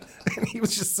back, and he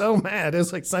was just so mad. It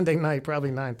was like Sunday night, probably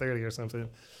 9:30 or something.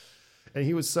 And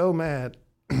he was so mad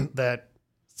that,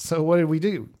 so what did we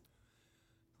do?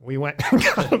 We went and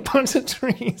got a bunch of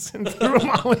trees and threw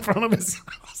them all in front of his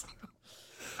house.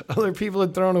 Other people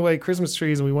had thrown away Christmas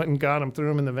trees, and we went and got them, threw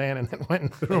them in the van, and then went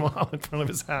and threw them all in front of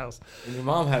his house. And your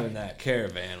mom having that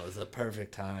Caravan was the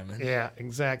perfect time. Yeah,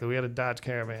 exactly. We had a Dodge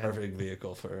Caravan. Perfect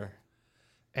vehicle for her.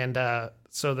 And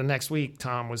so the next week,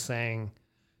 Tom was saying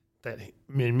that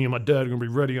me and my dad are going to be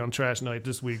ready on trash night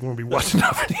this week. We're going to be watching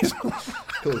out for these.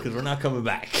 Cool, because we're not coming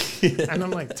back. And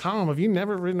I'm like, Tom, have you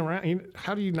never ridden around?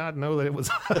 How do you not know that it was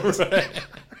us? Right.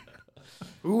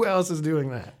 Who else is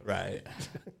doing that? Right.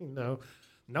 No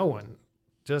one.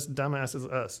 Just dumbasses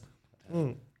us.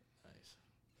 Nice.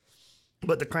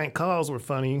 But the crank calls were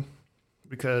funny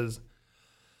because,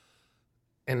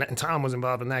 and Tom was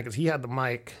involved in that because he had the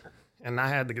mic and I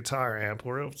had the guitar amp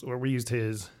where we used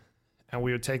his, and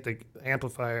we would take the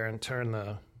amplifier and turn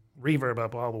the reverb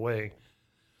up all the way.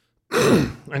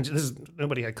 And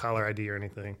nobody had caller ID or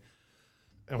anything.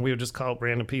 And we would just call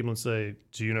random people and say,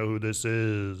 do you know who this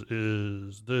is?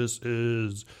 This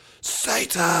is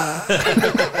Satan.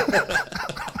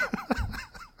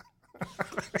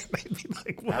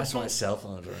 Like, that's my cell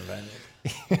phones were invented.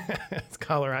 It's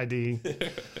caller ID.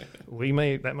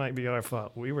 That might be our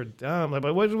fault. We were dumb.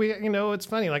 But what did we, it's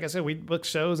funny. Like I said, we booked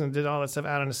shows and did all that stuff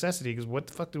out of necessity because what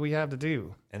the fuck did we have to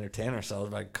do? Entertain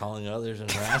ourselves by calling others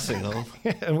and harassing them.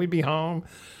 And we'd be home,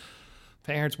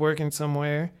 parents working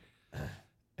somewhere,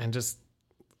 and just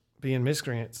being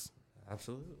miscreants.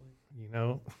 Absolutely.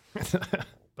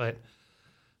 But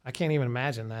I can't even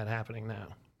imagine that happening now.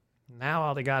 Now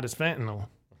all they got is fentanyl.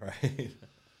 Right.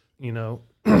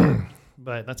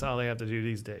 But that's all they have to do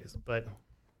these days. But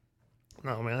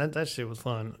no, man, that shit was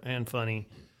fun and funny.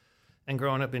 And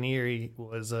growing up in Erie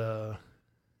was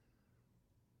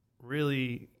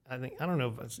really, I don't know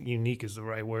if it's unique is the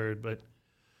right word, but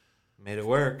made it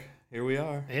work. Here we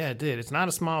are. Yeah, it did. It's not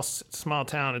a small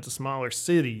town. It's a smaller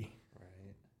city.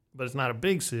 Right. But it's not a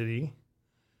big city.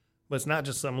 But it's not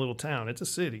just some little town. It's a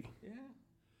city. Yeah.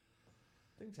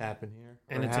 Things happen here.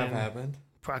 And it's have happened.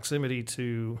 Proximity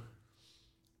to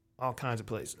all kinds of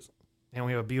places. And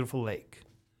we have a beautiful lake.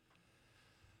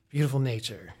 Beautiful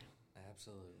nature.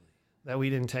 Absolutely. That we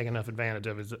didn't take enough advantage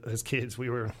of as kids. We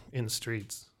were in the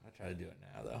streets. I try to do it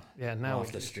now, though. Yeah, now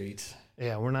off the streets.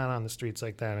 Yeah, we're not on the streets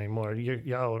like that anymore.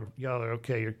 Y'all are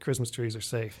okay. Your Christmas trees are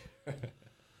safe.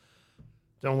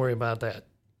 Don't worry about that.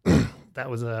 That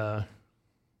was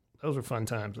those were fun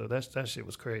times though. That shit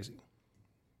was crazy.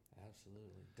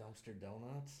 Absolutely. Dumpster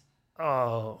donuts.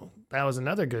 Oh, that was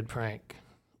another good prank.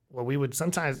 Well, we would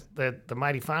sometimes the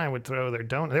Mighty Fine would throw their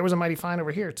donut. There was a Mighty Fine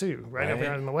over here too, right up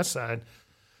here on the west side.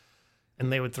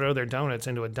 And they would throw their donuts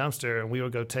into a dumpster, and we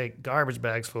would go take garbage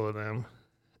bags full of them.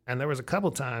 And there was a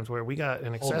couple times where we got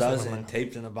an excessive whole dozen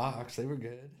taped in a box. They were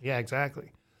good. Yeah,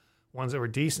 exactly. Ones that were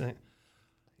decent.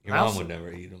 Your mom would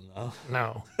never eat them, though.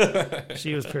 No.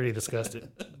 She was pretty disgusted.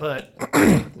 But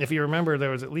if you remember, there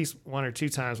was at least 1 or 2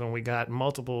 times when we got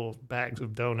multiple bags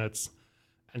of donuts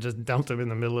and just dumped them in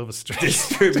the middle of a street.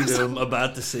 Distributed them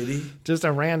about the city. Just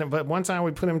a random, but one time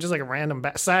we put them just like a random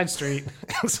side street.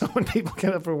 And so when people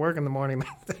get up for work in the morning,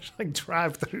 they like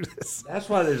drive through this. That's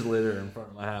why there's litter in front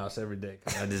of my house every day,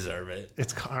 because I deserve it.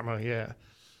 It's karma, yeah.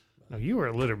 No, you were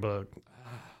a litter bug.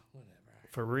 Whatever.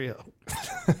 For real.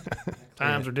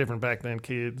 Times were different back then,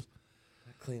 kids.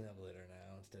 I clean up litter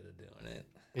now instead of doing it.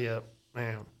 Yep,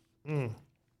 man.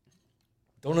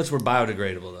 Donuts were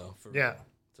biodegradable, though. Yeah.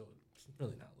 So it's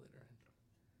really not litter.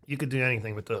 You could do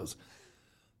anything with those.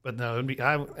 But no, it'd be,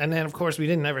 and then, of course, we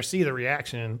didn't ever see the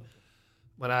reaction.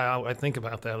 But I think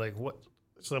about that, like, what,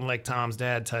 something like Tom's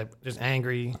dad type, just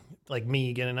angry, like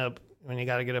me getting up when you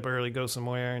got to get up early, go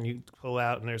somewhere, and you pull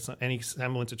out, and there's any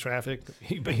semblance of traffic.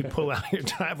 You pull out your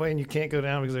driveway, and you can't go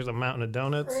down because there's a mountain of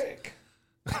donuts.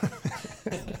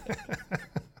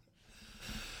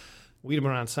 We'd have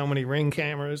been on so many Ring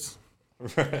cameras.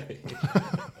 Right.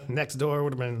 Next door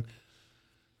would have been,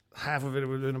 half of it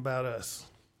would have been about us.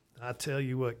 I tell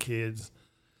you what, kids,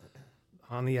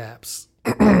 on the apps.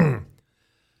 And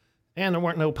there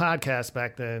weren't no podcasts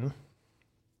back then.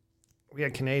 We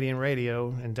had Canadian radio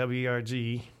and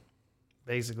WRG,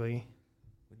 basically.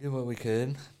 We did what we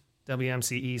could.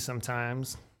 WMCE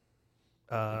sometimes.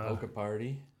 Polka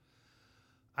Party.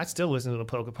 I still listen to the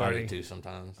Polka Party. I do too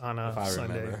sometimes. On if I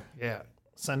Sunday. remember. Yeah.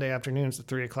 Sunday afternoons at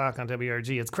 3 o'clock on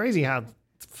WRG. It's crazy how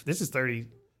this is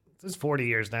 40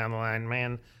 years down the line,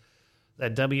 man.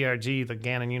 That WRG, the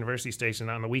Gannon University station,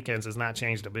 on the weekends has not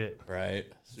changed a bit. Right.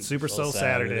 Super Soul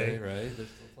Saturday. Right. They're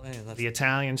still playing. The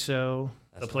Italian show.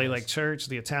 The Play nice. Like Church,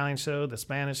 the Italian show, the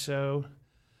Spanish show,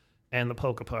 and the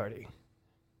Polka Party.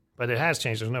 But it has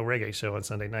changed. There's no reggae show on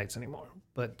Sunday nights anymore.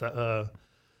 But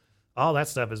all that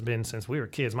stuff has been since we were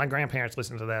kids. My grandparents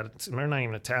listened to that. They're not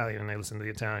even Italian, and they listen to the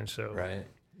Italian show. Right.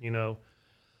 You know.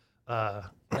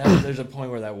 There's a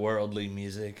point where that worldly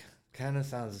music kind of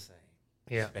sounds the same.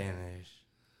 Yeah. Spanish.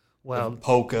 Well,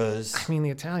 polkas. I mean, the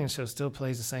Italian show still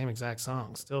plays the same exact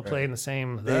songs. Still playing the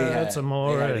same. They That's had,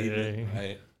 amore.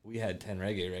 right. We had 10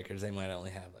 reggae records. They might only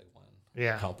have like one.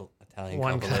 Yeah. Italian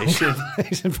One compilation.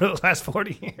 compilation for the last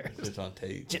 40 years. It's on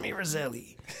tape. Jimmy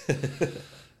Roselli.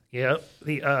 Yep.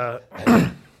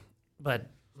 But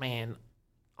man,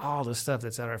 all the stuff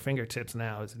that's at our fingertips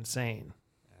now is insane.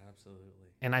 Absolutely.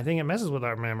 And I think it messes with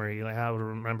our memory, like how to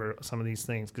remember some of these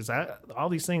things. Because all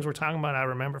these things we're talking about, I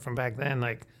remember from back then,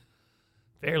 like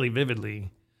fairly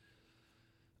vividly.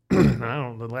 I don't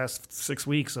know, the last 6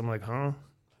 weeks, I'm like, huh?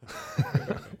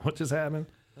 What just happened?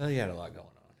 Well, you had a lot going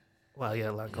on. Well, yeah,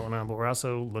 a lot going on, but we're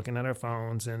also looking at our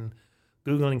phones and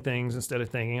Googling things instead of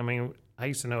thinking. I mean, I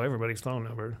used to know everybody's phone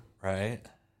number. Right.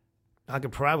 I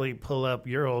could probably pull up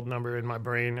your old number in my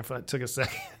brain if I took a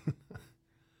second.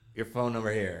 Your phone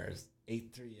number here is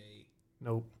 838.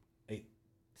 Nope.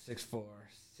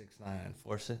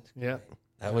 864-6946. Yeah.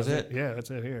 That was it? Yeah, that's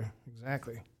it here.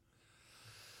 Exactly.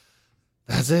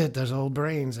 That's it. Those old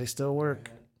brains, they still work.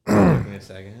 Give me a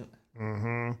second.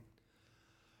 Mm-hmm.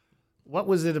 What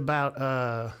was it about?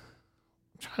 I'm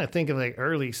trying to think of like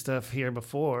early stuff here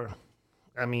before.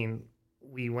 I mean,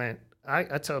 I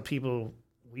tell people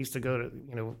we used to go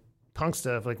to, punk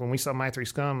stuff. Like when we saw My Three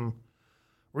Scum.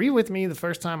 Were you with me the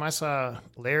first time I saw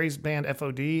Larry's band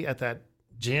FOD at that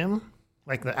gym?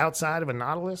 Like the outside of a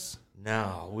Nautilus?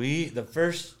 No, the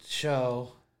first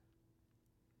show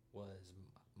was,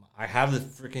 I have the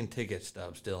freaking ticket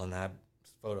stub still in that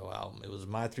photo album. It was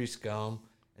My Three Scum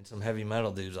and some heavy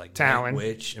metal dudes like Talon.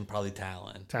 Nightwish and probably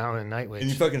Talon. Talon and Nightwish. And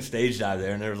you fucking stage dive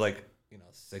there, and there was like,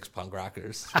 6 punk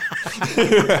rockers.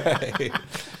 Right.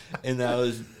 And it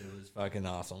was fucking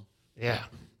awesome. Yeah,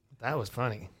 that was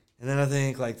funny. And then I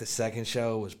think like the second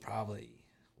show was probably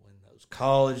when those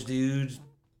college dudes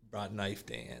brought Knife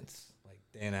Dance. Like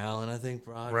Dan Allen, I think,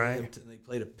 brought it. They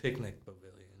played a picnic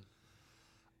pavilion.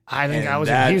 I think I was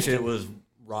in Houston. That shit was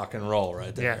rock and roll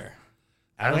right there.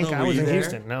 Yeah. I think I was in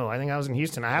Houston. No, I think I was in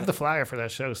Houston. I have the flyer for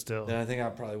that show still. Then I think I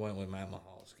probably went with Matt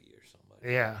Mahalski or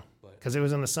somebody. Yeah, because it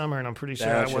was in the summer, and I'm pretty sure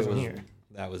I wasn't here.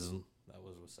 That was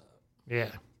what's up.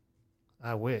 Yeah,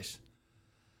 I wish.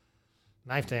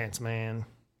 Knife Dance, man.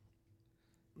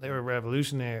 They were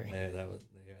revolutionary. Yeah, they were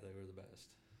the best.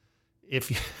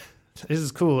 This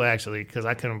is cool actually, because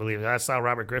I couldn't believe it. I saw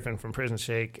Robert Griffin from Prison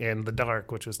Shake and The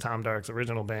Dark, which was Tom Dark's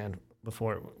original band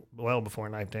well before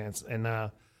Knife Dance,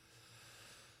 and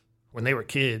when they were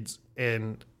kids,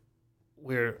 and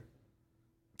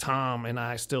Tom and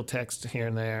I still text here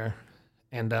and there,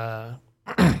 and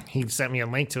he sent me a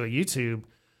link to a YouTube.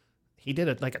 He did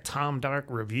a Tom Dark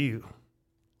review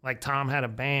Like Tom had a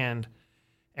band,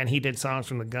 and he did songs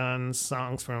from the Guns,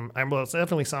 songs from it's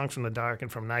definitely songs from the Dark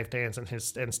and from Knife Dance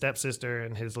and Stepsister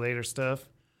and his later stuff.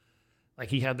 Like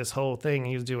he had this whole thing.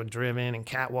 He was doing Driven and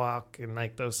Catwalk and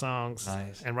like those songs.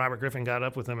 Nice. And Robert Griffin got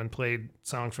up with him and played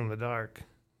songs from the Dark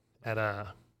at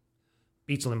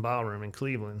Beachland Ballroom in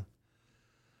Cleveland.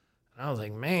 And I was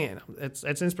like, man, that's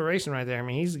inspiration right there. I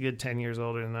mean, he's a good 10 years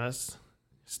older than us,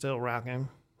 still rocking,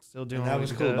 still doing. And that what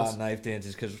was he cool does. about Knife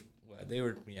Dances because they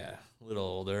were a little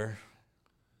older.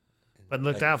 But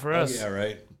looked out for us. Yeah,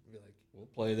 right. Be like, we'll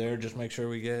play there. Just make sure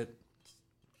we get,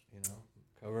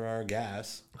 cover our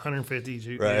gas.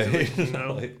 150, Right. Usually, you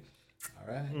know? Like,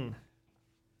 all right. And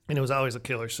it was always a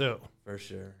killer show. For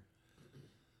sure.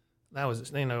 That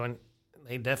was, and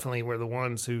they definitely were the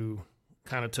ones who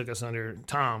kind of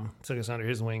Tom took us under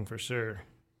his wing for sure.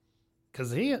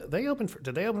 Because did they open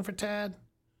for Tad?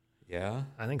 Yeah.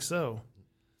 I think so.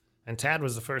 And Tad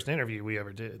was the first interview we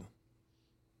ever did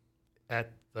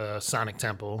at the Sonic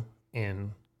Temple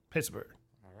in Pittsburgh.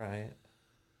 All right.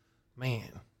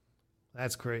 Man,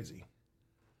 that's crazy.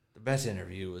 The best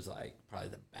interview was probably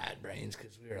the Bad Brains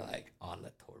because we were on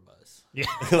the tour bus. Yeah.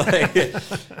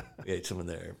 We ate some of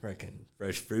their freaking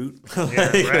fresh fruit.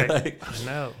 Yeah, right. I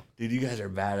know. Dude, you guys are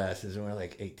badasses and we're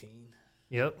 18.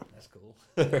 Yep. That's cool.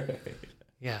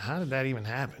 Yeah, how did that even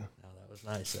happen? No, that was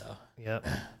nice though. Yep.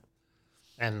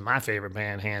 And my favorite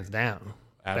band, hands down.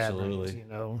 Absolutely. Bad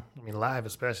Brains, I mean, live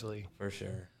especially. For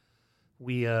sure.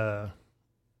 We, man,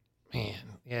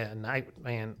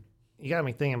 you got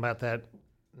me thinking about that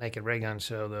Naked Ray Gun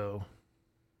show, though.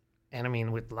 And, I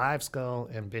mean, with Live Skull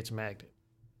and Bitch Magnet,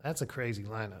 that's a crazy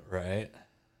lineup. Right.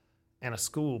 And a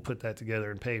school put that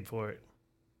together and paid for it.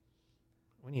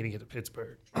 We need to get to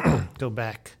Pittsburgh. Go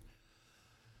back.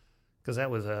 Because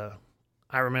that was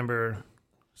I remember,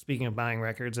 speaking of buying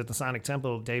records, at the Sonic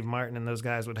Temple, Dave Martin and those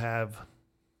guys would have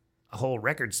a whole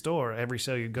record store every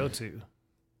show you'd go to.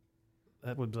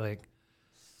 That would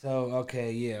So,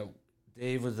 okay, yeah.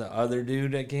 Dave was the other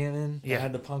dude at Gannon that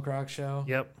had the punk rock show?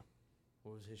 Yep.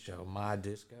 What was his show? My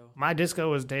Disco? My Disco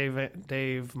was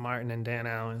Dave Martin and Dan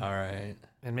Allen. All right.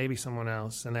 And maybe someone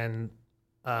else. And then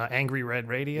Angry Red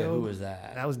Radio. Yeah, who was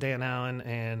that? That was Dan Allen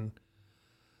and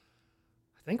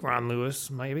I think Ron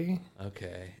Lewis, maybe.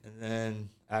 Okay. And then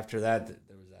after that,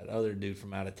 there was that other dude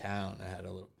from out of town that had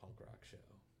a little punk rock show.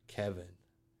 Kevin.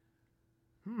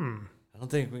 I don't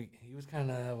think he was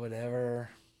kind of whatever.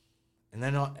 And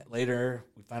then later,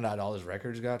 we found out all his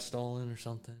records got stolen or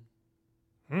something.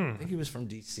 I think he was from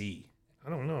D.C. I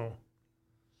don't know.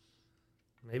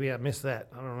 Maybe I missed that.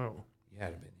 I don't know. You had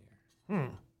to have been here.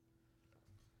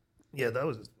 Yeah, that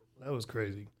was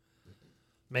crazy.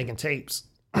 Making tapes.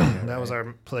 That was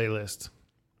our playlist.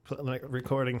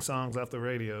 Recording songs off the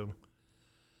radio.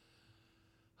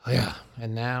 Oh, yeah,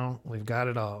 and now we've got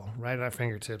it all right at our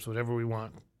fingertips, whatever we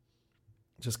want.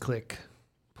 Just click.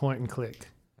 Point and click.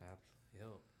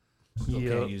 Still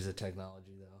can't use the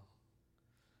technology,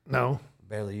 though. No.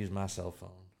 Barely use my cell phone.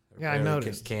 Yeah, I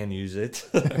noticed. Can use it.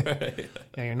 Yeah,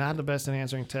 you're not the best at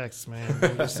answering texts, man.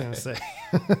 I'm just going to say.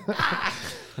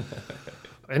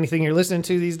 Anything you're listening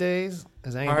to these days?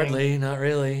 Hardly, not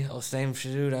really. Oh, same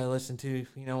shit I listened to,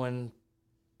 when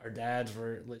our dads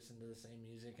were listening to the same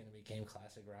music and it became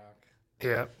classic rock.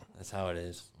 Yeah. That's how it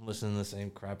is. I'm listening to the same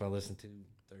crap I listened to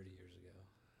 30 years ago.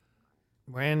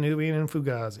 Brand Nubian and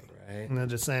Fugazi. Right. And the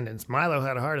Descendants. Milo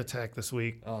had a heart attack this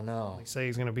week. Oh, no. They say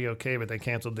he's going to be okay, but they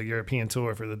canceled the European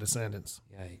tour for the Descendants.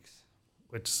 Yikes.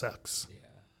 Which sucks. Yeah.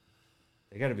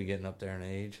 They got to be getting up there in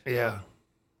age. Yeah.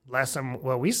 Last time,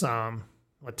 we saw him,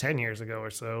 10 years ago or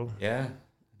so? Yeah.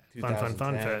 Fun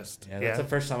Fest. Yeah, that's the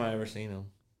first time I ever seen him.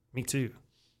 Me too.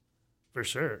 For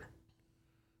sure.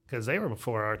 Because they were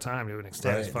before our time to an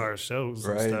extent as far as shows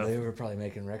and stuff. They were probably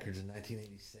making records in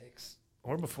 1986.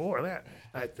 Or before that,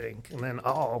 I think. And then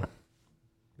All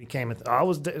became All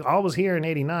was here in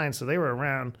 89, so they were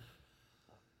around.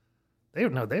 They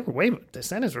were way.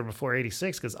 Descendants were before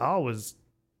 86 because All was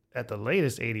at the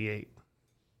latest 88.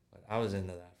 But I was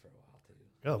into that for a while too.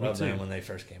 Oh, me Loved too. them when they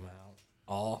first came out.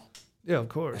 All. Yeah, of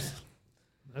course.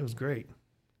 That was great.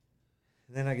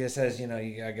 And then I guess as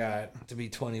I got to be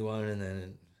 21, and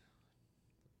then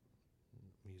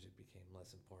music became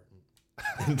less important,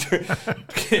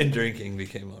 and drinking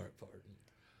became more important.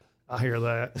 I hear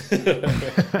that.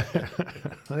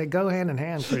 They go hand in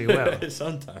hand pretty well.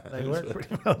 Sometimes They work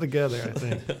pretty well together, I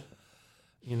think.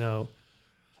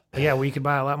 But yeah, we could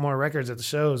buy a lot more records at the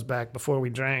shows back before we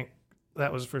drank.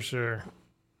 That was for sure.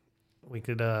 We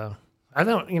could. I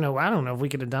don't know if we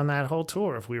could have done that whole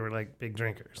tour if we were big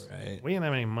drinkers. Right. We didn't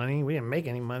have any money. We didn't make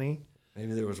any money.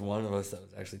 Maybe there was one of us that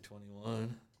was actually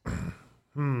 21.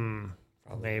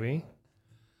 maybe.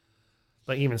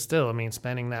 But even still, I mean,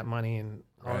 spending that money and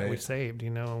all that we Right. saved,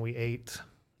 and we ate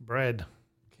bread,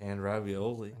 Canned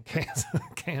ravioli.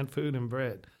 canned food and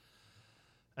bread.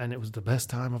 And it was the best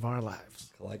time of our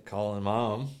lives. Like calling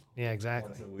mom Yeah,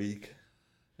 exactly. once a week.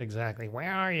 Exactly.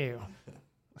 Where are you?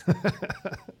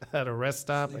 At a rest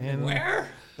stop in... Where?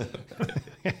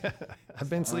 I've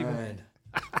been sleeping. Fine.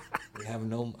 We have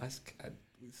no...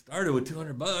 we started with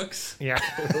 $200. Yeah.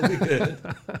 It'll be good.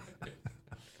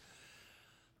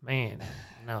 Man,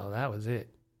 no, that was it.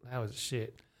 That was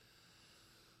shit.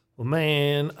 Well,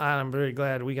 man, I'm very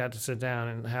glad we got to sit down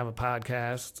and have a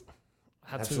podcast.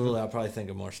 Absolutely. I'll probably think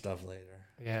of more stuff later.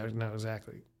 Yeah, no,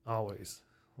 exactly. Always.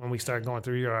 When we start going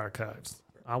through your archives.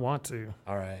 I want to.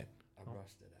 All right. I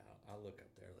rushed it out. I'll look up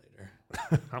there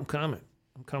later. I'm coming.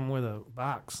 I'm coming with a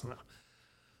box.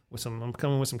 I'm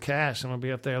coming with some cash. I'm going to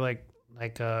be up there like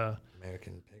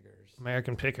American Pickers.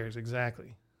 American Pickers,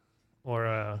 exactly.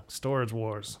 Or Storage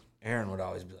Wars. Aaron would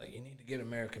always be like, you need to get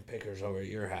American Pickers over at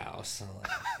your house. I'm like,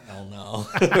 hell no.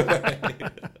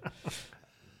 Right?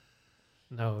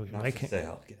 No, Not they for can't.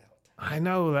 sale. Get out. I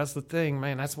know, that's the thing,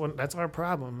 man. That's our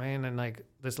problem, man. And like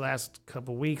this last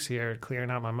couple weeks here, clearing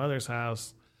out my mother's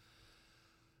house,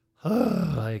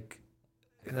 like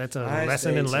that's a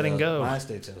lesson in letting go. My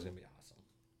estate sale is gonna be awesome.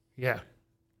 Yeah,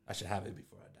 I should have it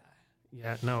before I die.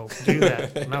 yeah. No, do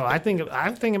that. No, I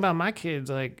think about my kids.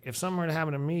 Like if something were to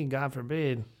happen to me, God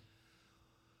forbid,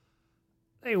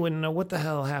 they wouldn't know what the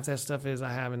hell half that stuff is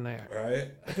I have in there. Right?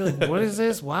 I'd be like, what is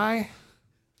this? Why?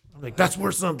 I'm like, that's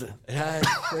worth something. It had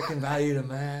freaking value to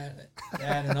Matt,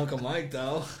 Dad, and Uncle Mike,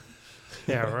 though.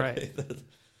 Yeah, right.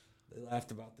 They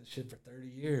laughed about this shit for 30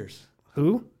 years.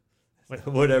 Who?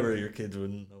 Whatever, your kids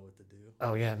wouldn't know what to do.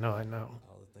 Oh yeah, no, I know.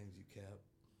 All the things you kept.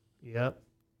 Yep.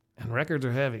 And records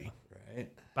are heavy. Right?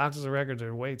 Boxes of records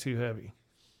are way too heavy.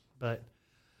 But,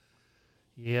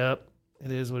 yep, it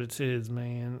is what it is,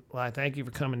 man. Well, I thank you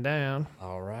for coming down,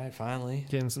 All right, finally.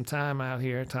 getting some time out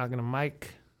here, talking to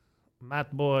Mike,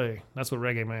 Matt Boy. That's what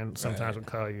Reggae Man sometimes Right. would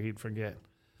call you. He'd forget.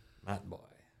 Matt Boy.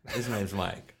 His name's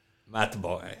Mike. Matt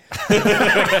Boy.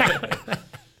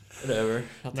 Whatever.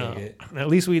 I'll No, take it. at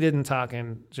least we didn't talk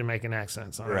in Jamaican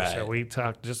accents on our Right. show. We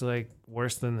talked just like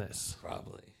worse than this.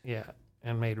 Probably. Yeah,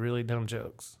 and made really dumb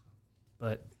jokes.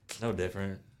 But, No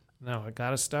different. no, it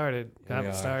got us started. Got we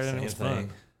us are. started and it Same was fun.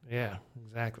 thing. Yeah,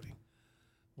 exactly.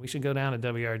 We should go down to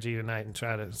WRG tonight and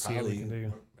try to see what we can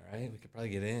do. Right? We could probably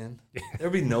get in.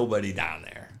 There'll be nobody down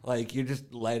there. Like, you're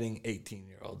just letting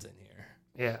 18-year-olds in here.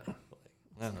 Yeah,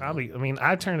 I don't know. probably. I mean,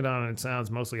 I turned it on and it sounds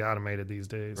mostly automated these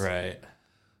days, Right.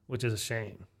 which is a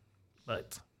shame.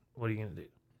 But what are you going to do?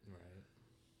 Right.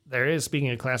 There is, speaking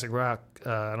of classic rock,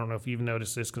 I don't know if you've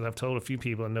noticed this because I've told a few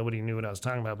people and nobody knew what I was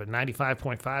talking about, but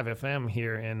 95.5 FM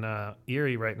here in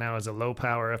Erie right now is a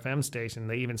low-power FM station.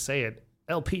 They even say it,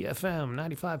 LPFM,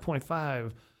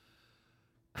 95.5.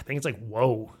 I think it's like,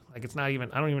 whoa. Like, it's not even,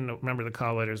 I don't even remember the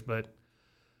call letters, but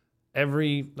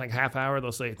every, like, half hour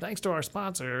they'll say, thanks to our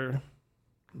sponsor.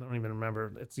 I don't even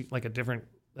remember. It's like a different,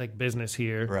 like, business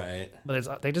here. Right.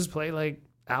 But they just play, like,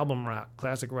 album rock,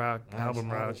 classic rock,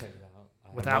 album I'll rock check it out. I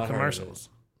have without not heard of it. commercials.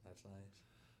 That's nice.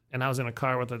 And I was in a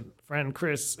car with a friend,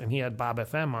 Chris, and he had Bob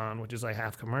FM on, which is like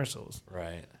half commercials.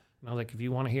 Right. And I was like, if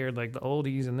you want to hear like the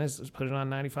oldies and this, just put it on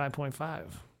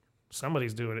 95.5.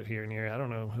 Somebody's doing it here in Erie. I don't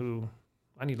know who.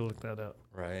 I need to look that up.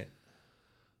 Right.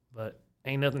 But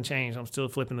ain't nothing changed. I'm still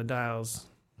flipping the dials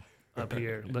up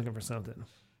here looking for something.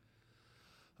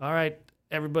 All right,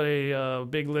 everybody,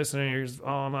 big listeners,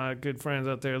 all my good friends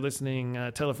out there listening,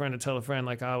 tell a friend to tell a friend.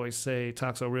 Like I always say,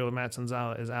 Talk So Real with Matt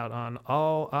Sonzala is out on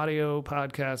all audio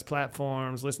podcast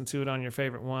platforms. Listen to it on your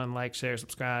favorite one. Like, share,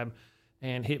 subscribe,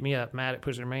 and hit me up,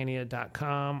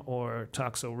 matt@pushermania.com or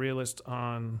Talk So Realist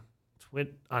on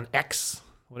X,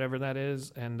 whatever that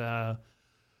is, and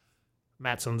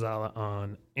Matt Sonzala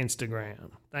on Instagram.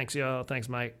 Thanks, y'all. Thanks,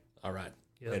 Mike. All right.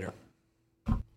 Yep. Later.